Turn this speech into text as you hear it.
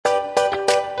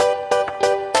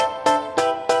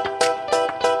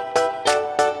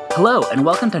Hello, and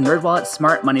welcome to NerdWallet's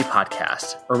Smart Money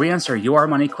Podcast, where we answer your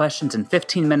money questions in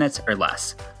 15 minutes or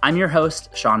less. I'm your host,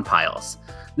 Sean Piles.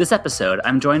 This episode,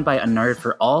 I'm joined by a nerd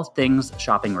for all things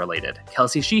shopping related,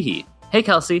 Kelsey Sheehy. Hey,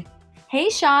 Kelsey.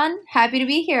 Hey, Sean. Happy to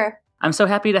be here. I'm so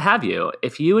happy to have you.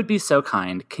 If you would be so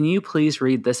kind, can you please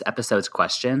read this episode's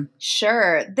question?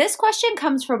 Sure. This question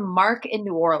comes from Mark in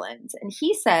New Orleans, and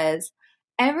he says,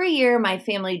 every year my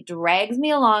family drags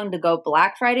me along to go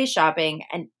Black Friday shopping,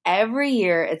 and every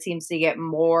year it seems to get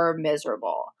more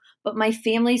miserable. But my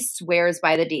family swears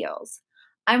by the deals.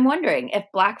 I'm wondering if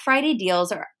Black Friday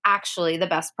deals are actually the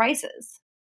best prices.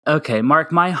 Okay,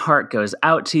 Mark, my heart goes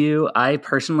out to you. I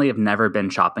personally have never been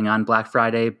shopping on Black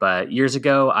Friday, but years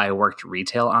ago I worked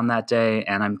retail on that day,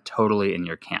 and I'm totally in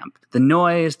your camp. The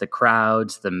noise, the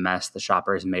crowds, the mess the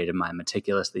shoppers made in my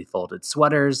meticulously folded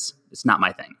sweaters, it's not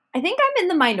my thing. I think I'm in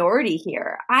the minority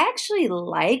here. I actually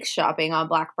like shopping on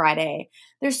Black Friday.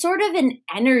 There's sort of an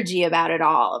energy about it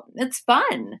all. It's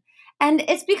fun. And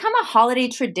it's become a holiday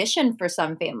tradition for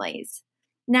some families.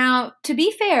 Now, to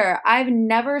be fair, I've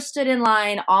never stood in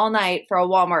line all night for a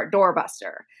Walmart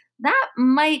doorbuster. That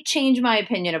might change my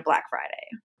opinion of Black Friday.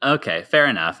 Okay, fair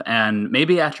enough. And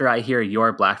maybe after I hear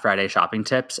your Black Friday shopping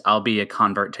tips, I'll be a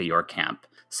convert to your camp.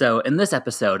 So in this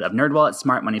episode of NerdWallet's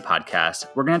Smart Money Podcast,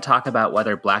 we're going to talk about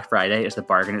whether Black Friday is the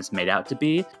bargain it's made out to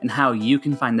be and how you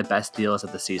can find the best deals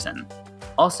of the season.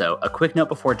 Also, a quick note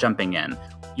before jumping in.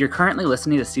 You're currently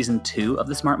listening to Season 2 of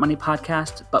the Smart Money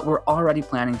Podcast, but we're already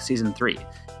planning Season 3,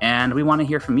 and we want to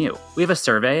hear from you. We have a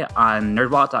survey on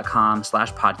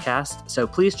nerdwallet.com/podcast, so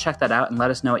please check that out and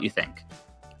let us know what you think.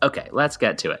 Okay, let's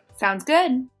get to it. Sounds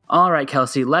good. All right,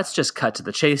 Kelsey, let's just cut to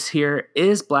the chase here.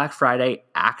 Is Black Friday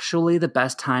actually the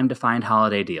best time to find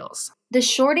holiday deals? The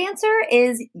short answer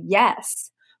is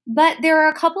yes, but there are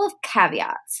a couple of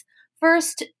caveats.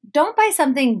 First, don't buy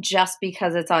something just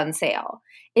because it's on sale.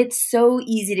 It's so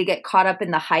easy to get caught up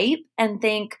in the hype and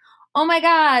think, oh my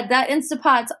God, that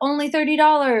Instapot's only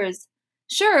 $30.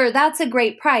 Sure, that's a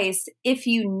great price if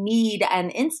you need an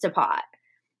Instapot.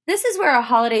 This is where a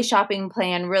holiday shopping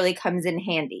plan really comes in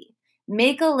handy.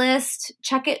 Make a list,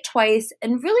 check it twice,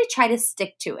 and really try to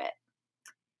stick to it.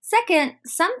 Second,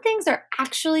 some things are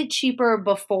actually cheaper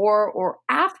before or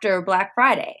after Black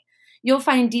Friday. You'll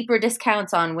find deeper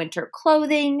discounts on winter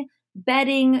clothing,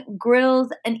 bedding,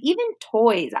 grills, and even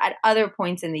toys at other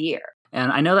points in the year.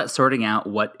 And I know that sorting out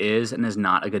what is and is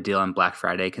not a good deal on Black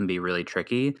Friday can be really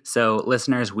tricky. So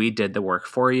listeners, we did the work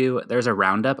for you. There's a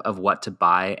roundup of what to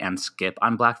buy and skip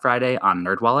on Black Friday on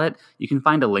NerdWallet. You can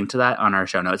find a link to that on our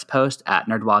show notes post at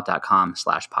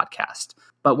nerdwallet.com/podcast.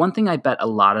 But one thing I bet a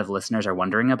lot of listeners are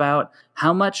wondering about,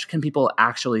 how much can people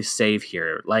actually save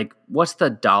here? Like, what's the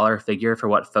dollar figure for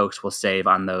what folks will save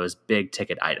on those big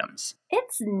ticket items?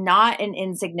 It's not an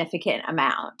insignificant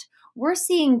amount. We're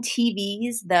seeing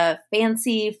TVs, the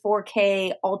fancy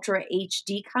 4K Ultra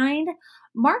HD kind,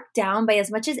 marked down by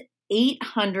as much as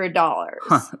 $800.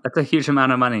 That's a huge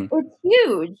amount of money. It's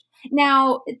huge.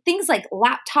 Now, things like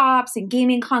laptops and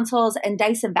gaming consoles and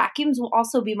Dyson vacuums will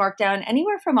also be marked down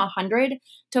anywhere from $100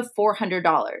 to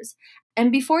 $400. And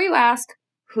before you ask,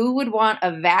 who would want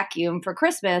a vacuum for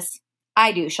Christmas?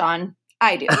 I do, Sean.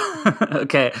 I do.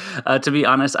 Okay. To be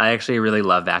honest, I actually really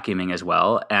love vacuuming as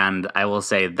well. And I will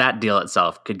say that deal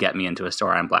itself could get me into a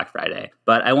store on Black Friday.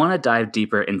 But I want to dive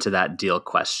deeper into that deal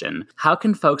question. How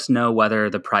can folks know whether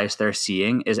the price they're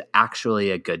seeing is actually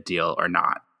a good deal or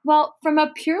not? Well, from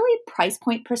a purely price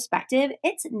point perspective,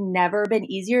 it's never been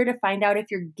easier to find out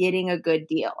if you're getting a good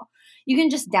deal. You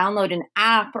can just download an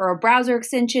app or a browser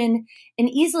extension and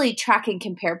easily track and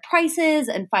compare prices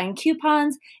and find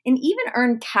coupons and even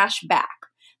earn cash back.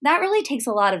 That really takes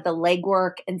a lot of the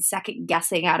legwork and second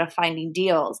guessing out of finding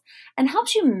deals and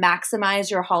helps you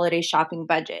maximize your holiday shopping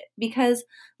budget because,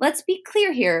 let's be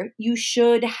clear here, you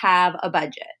should have a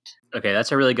budget. Okay,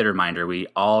 that's a really good reminder. We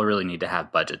all really need to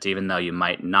have budgets, even though you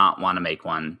might not want to make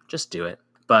one. Just do it.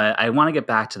 But I want to get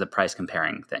back to the price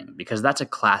comparing thing because that's a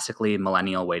classically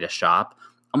millennial way to shop.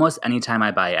 Almost anytime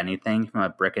I buy anything from a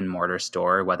brick and mortar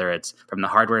store, whether it's from the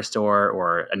hardware store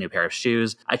or a new pair of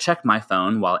shoes, I check my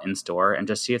phone while in store and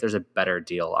just see if there's a better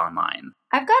deal online.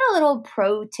 I've got a little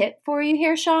pro tip for you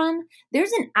here, Sean.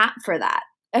 There's an app for that.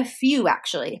 A few,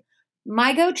 actually.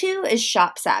 My go-to is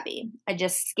Shop Savvy. I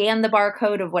just scan the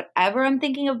barcode of whatever I'm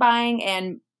thinking of buying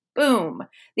and boom,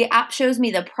 the app shows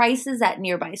me the prices at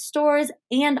nearby stores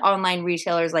and online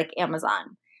retailers like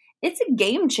Amazon. It's a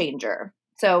game changer.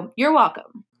 So you're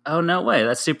welcome. Oh, no way.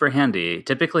 That's super handy.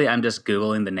 Typically, I'm just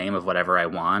Googling the name of whatever I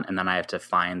want, and then I have to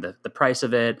find the price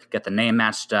of it, get the name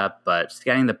matched up, but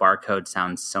scanning the barcode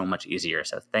sounds so much easier,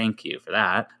 so thank you for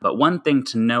that. But one thing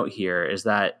to note here is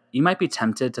that you might be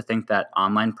tempted to think that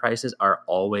online prices are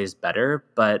always better,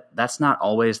 but that's not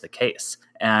always the case.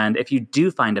 And if you do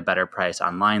find a better price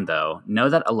online, though, know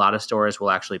that a lot of stores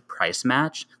will actually price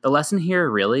match. The lesson here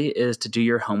really is to do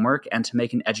your homework and to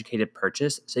make an educated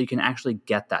purchase so you can actually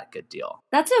get that good deal.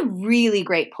 That's a really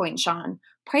great point, Sean.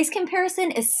 Price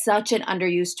comparison is such an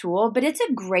underused tool, but it's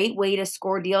a great way to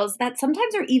score deals that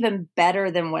sometimes are even better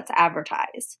than what's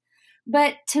advertised.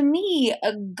 But to me,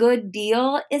 a good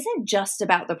deal isn't just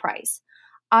about the price.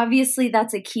 Obviously,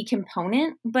 that's a key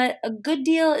component, but a good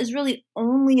deal is really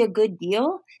only a good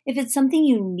deal if it's something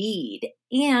you need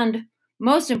and,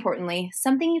 most importantly,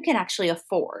 something you can actually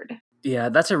afford. Yeah,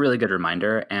 that's a really good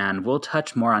reminder, and we'll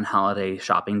touch more on holiday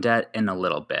shopping debt in a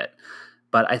little bit.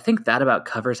 But I think that about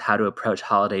covers how to approach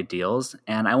holiday deals,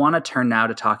 and I want to turn now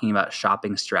to talking about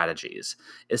shopping strategies.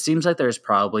 It seems like there's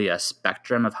probably a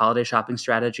spectrum of holiday shopping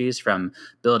strategies, from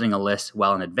building a list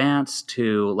well in advance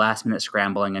to last-minute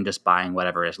scrambling and just buying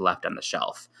whatever is left on the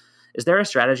shelf. Is there a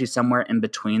strategy somewhere in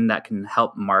between that can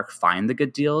help Mark find the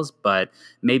good deals, but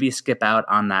maybe skip out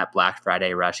on that Black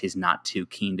Friday rush he's not too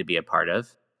keen to be a part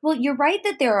of? Well, you're right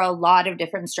that there are a lot of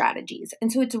different strategies,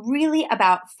 and so it's really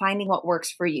about finding what works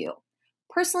for you.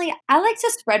 Personally, I like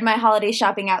to spread my holiday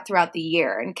shopping out throughout the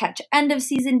year and catch end of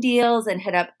season deals and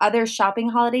hit up other shopping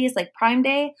holidays like Prime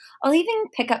Day. I'll even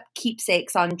pick up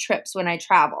keepsakes on trips when I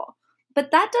travel.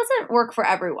 But that doesn't work for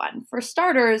everyone. For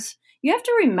starters, you have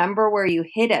to remember where you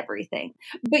hid everything.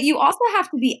 But you also have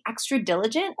to be extra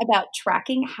diligent about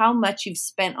tracking how much you've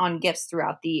spent on gifts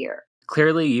throughout the year.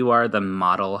 Clearly, you are the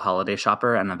model holiday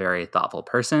shopper and a very thoughtful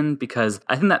person, because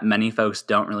I think that many folks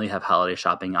don't really have holiday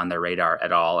shopping on their radar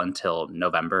at all until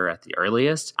November at the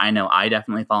earliest. I know I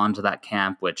definitely fall into that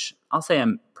camp, which I'll say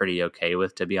I'm pretty okay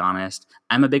with, to be honest.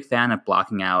 I'm a big fan of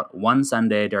blocking out one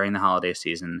Sunday during the holiday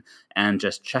season and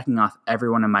just checking off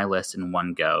everyone on my list in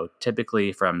one go,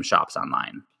 typically from shops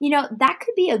online. That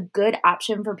could be a good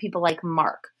option for people like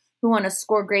Mark, who want to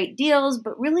score great deals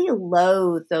but really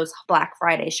loathe those Black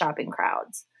Friday shopping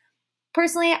crowds.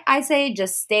 Personally, I say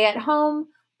just stay at home,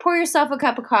 pour yourself a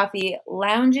cup of coffee,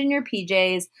 lounge in your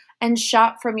PJs, and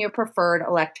shop from your preferred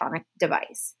electronic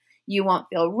device. You won't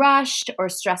feel rushed or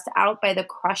stressed out by the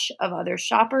crush of other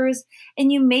shoppers,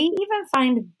 and you may even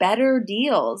find better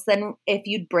deals than if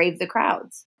you'd brave the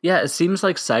crowds. Yeah, it seems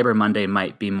like Cyber Monday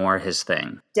might be more his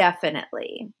thing.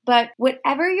 Definitely. But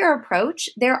whatever your approach,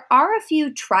 there are a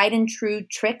few tried and true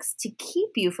tricks to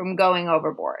keep you from going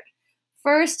overboard.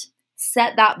 First,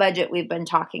 set that budget we've been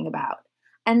talking about,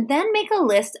 and then make a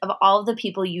list of all of the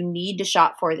people you need to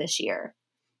shop for this year.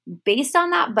 Based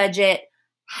on that budget,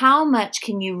 how much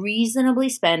can you reasonably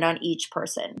spend on each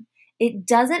person? It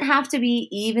doesn't have to be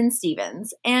even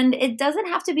Stevens, and it doesn't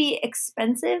have to be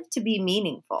expensive to be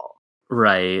meaningful.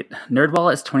 Right.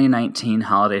 NerdWallet's 2019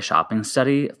 holiday shopping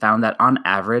study found that on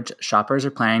average, shoppers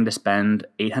are planning to spend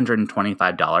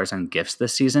 $825 on gifts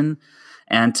this season.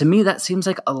 And to me, that seems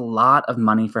like a lot of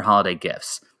money for holiday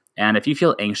gifts. And if you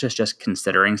feel anxious just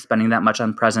considering spending that much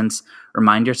on presents,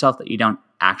 remind yourself that you don't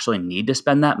actually need to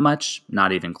spend that much,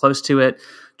 not even close to it.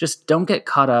 Just don't get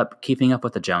caught up keeping up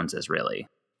with the Joneses, really.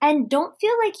 And don't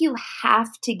feel like you have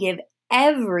to give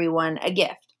everyone a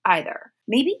gift either.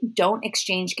 Maybe don't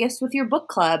exchange gifts with your book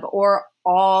club or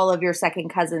all of your second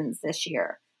cousins this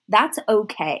year. That's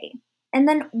okay. And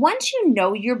then once you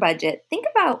know your budget, think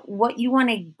about what you want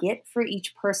to get for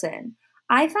each person.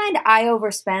 I find I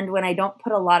overspend when I don't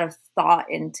put a lot of thought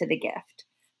into the gift.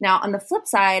 Now, on the flip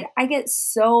side, I get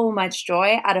so much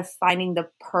joy out of finding the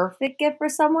perfect gift for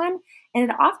someone, and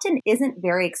it often isn't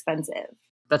very expensive.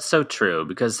 That's so true,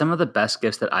 because some of the best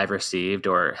gifts that I've received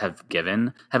or have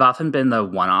given have often been the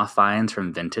one-off finds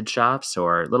from vintage shops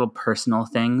or little personal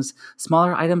things.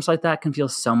 Smaller items like that can feel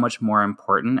so much more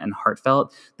important and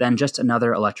heartfelt than just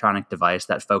another electronic device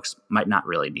that folks might not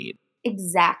really need.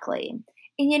 Exactly.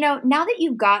 And now that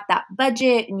you've got that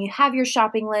budget and you have your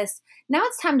shopping list, now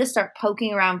it's time to start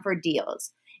poking around for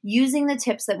deals, using the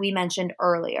tips that we mentioned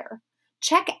earlier.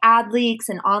 Check ad leaks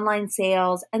and online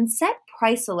sales and set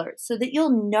price alerts so that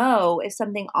you'll know if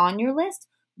something on your list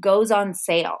goes on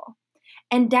sale.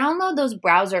 And download those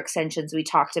browser extensions we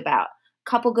talked about. A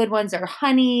couple good ones are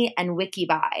Honey and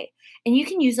WikiBuy. And you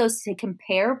can use those to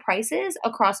compare prices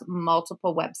across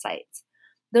multiple websites.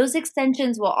 Those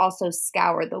extensions will also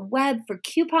scour the web for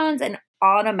coupons and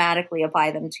automatically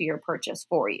apply them to your purchase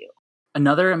for you.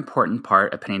 Another important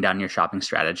part of pinning down your shopping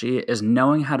strategy is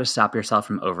knowing how to stop yourself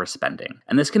from overspending.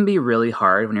 And this can be really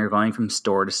hard when you're going from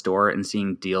store to store and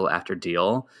seeing deal after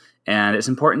deal. And it's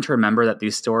important to remember that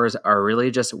these stores are really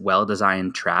just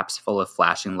well-designed traps full of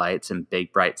flashing lights and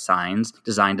big bright signs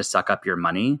designed to suck up your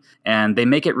money. And they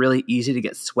make it really easy to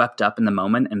get swept up in the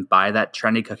moment and buy that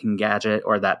trendy cooking gadget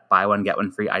or that buy one, get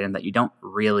one free item that you don't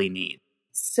really need.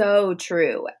 So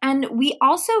true. And we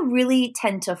also really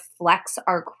tend to flex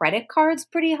our credit cards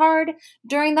pretty hard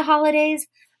during the holidays.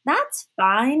 That's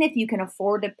fine if you can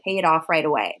afford to pay it off right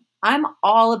away. I'm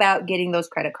all about getting those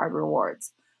credit card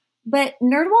rewards. But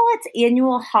NerdWallet's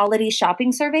annual holiday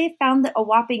shopping survey found that a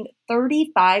whopping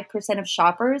 35% of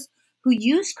shoppers who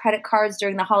used credit cards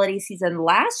during the holiday season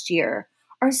last year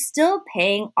are still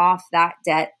paying off that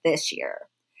debt this year.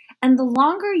 And the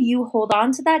longer you hold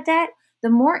on to that debt, the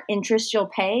more interest you'll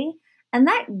pay, and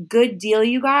that good deal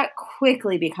you got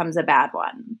quickly becomes a bad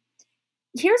one.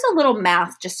 Here's a little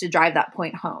math just to drive that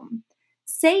point home.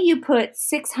 Say you put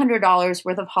 $600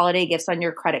 worth of holiday gifts on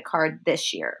your credit card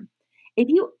this year. If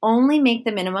you only make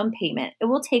the minimum payment, it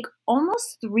will take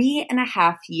almost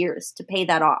 3.5 years to pay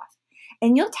that off,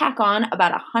 and you'll tack on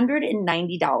about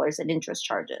 $190 in interest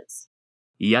charges.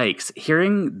 Yikes.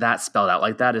 Hearing that spelled out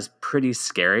like that is pretty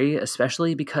scary,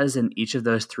 especially because in each of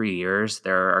those 3 years,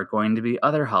 there are going to be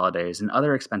other holidays and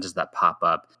other expenses that pop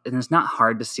up. And it's not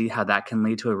hard to see how that can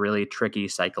lead to a really tricky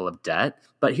cycle of debt.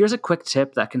 But here's a quick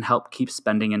tip that can help keep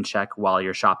spending in check while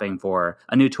you're shopping for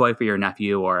a new toy for your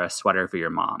nephew or a sweater for your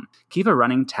mom. Keep a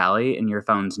running tally in your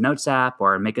phone's Notes app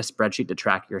or make a spreadsheet to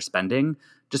track your spending.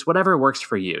 Just whatever works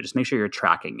for you. Just make sure you're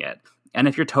tracking it. And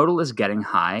if your total is getting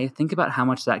high, think about how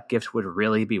much that gift would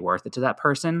really be worth it to that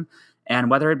person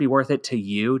and whether it'd be worth it to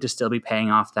you to still be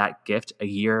paying off that gift a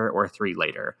year or 3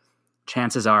 later.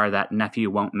 Chances are that nephew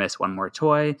won't miss one more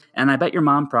toy, and I bet your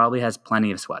mom probably has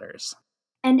plenty of sweaters.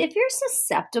 And if you're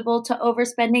susceptible to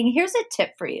overspending, here's a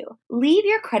tip for you. Leave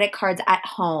your credit cards at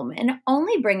home and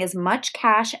only bring as much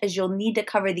cash as you'll need to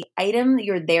cover the item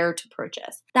you're there to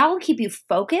purchase. That will keep you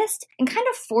focused and kind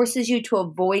of forces you to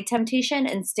avoid temptation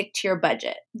and stick to your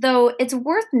budget. Though it's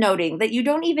worth noting that you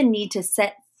don't even need to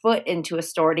set foot into a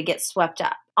store to get swept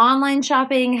up. Online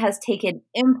shopping has taken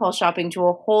impulse shopping to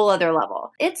a whole other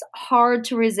level. It's hard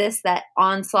to resist that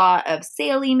onslaught of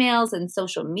sale emails and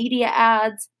social media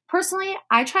ads. Personally,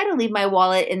 I try to leave my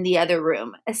wallet in the other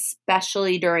room,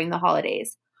 especially during the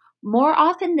holidays. More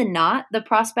often than not, the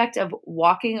prospect of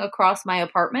walking across my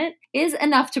apartment is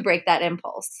enough to break that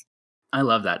impulse. I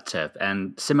love that tip.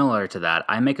 And similar to that,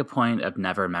 I make a point of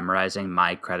never memorizing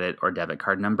my credit or debit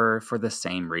card number for the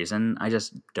same reason. I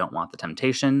just don't want the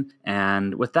temptation.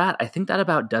 And with that, I think that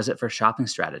about does it for shopping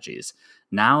strategies.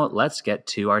 Now let's get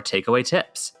to our takeaway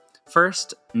tips.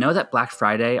 First, know that Black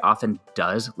Friday often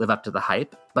does live up to the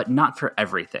hype, but not for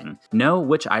everything. Know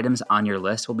which items on your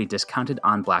list will be discounted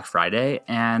on Black Friday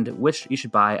and which you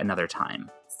should buy another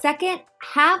time. Second,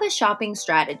 have a shopping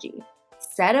strategy.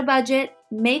 Set a budget,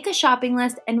 make a shopping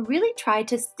list, and really try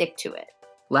to stick to it.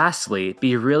 Lastly,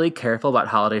 be really careful about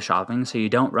holiday shopping so you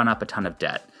don't run up a ton of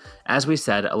debt. As we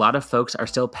said, a lot of folks are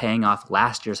still paying off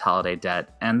last year's holiday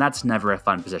debt, and that's never a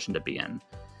fun position to be in.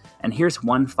 And here's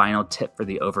one final tip for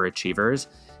the overachievers.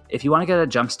 If you want to get a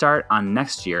jump start on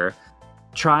next year,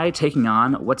 try taking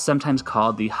on what's sometimes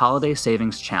called the Holiday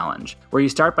Savings Challenge, where you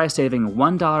start by saving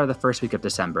 $1 the first week of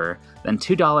December, then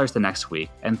 $2 the next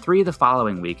week, and $3 the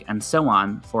following week, and so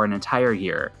on for an entire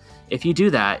year. If you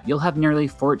do that, you'll have nearly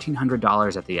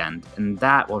 $1,400 at the end, and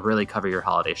that will really cover your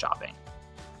holiday shopping.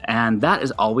 And that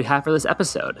is all we have for this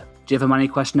episode. Do you have a money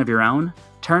question of your own?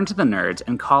 Turn to the nerds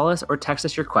and call us or text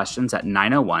us your questions at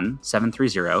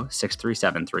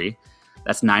 901-730-6373.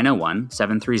 That's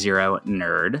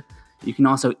 901-730-NERD. You can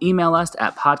also email us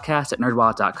at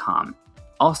podcast@nerdwallet.com.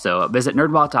 Also, visit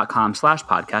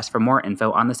nerdwallet.com/podcast for more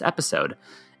info on this episode.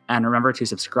 And remember to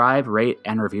subscribe, rate,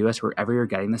 and review us wherever you're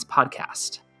getting this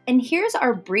podcast. And here's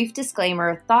our brief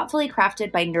disclaimer, thoughtfully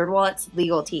crafted by NerdWallet's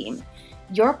legal team.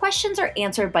 Your questions are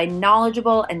answered by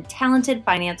knowledgeable and talented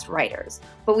finance writers,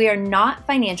 but we are not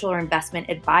financial or investment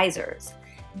advisors.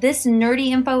 This nerdy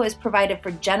info is provided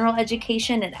for general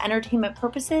education and entertainment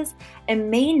purposes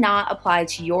and may not apply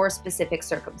to your specific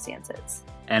circumstances.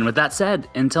 And with that said,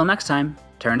 until next time,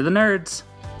 turn to the nerds.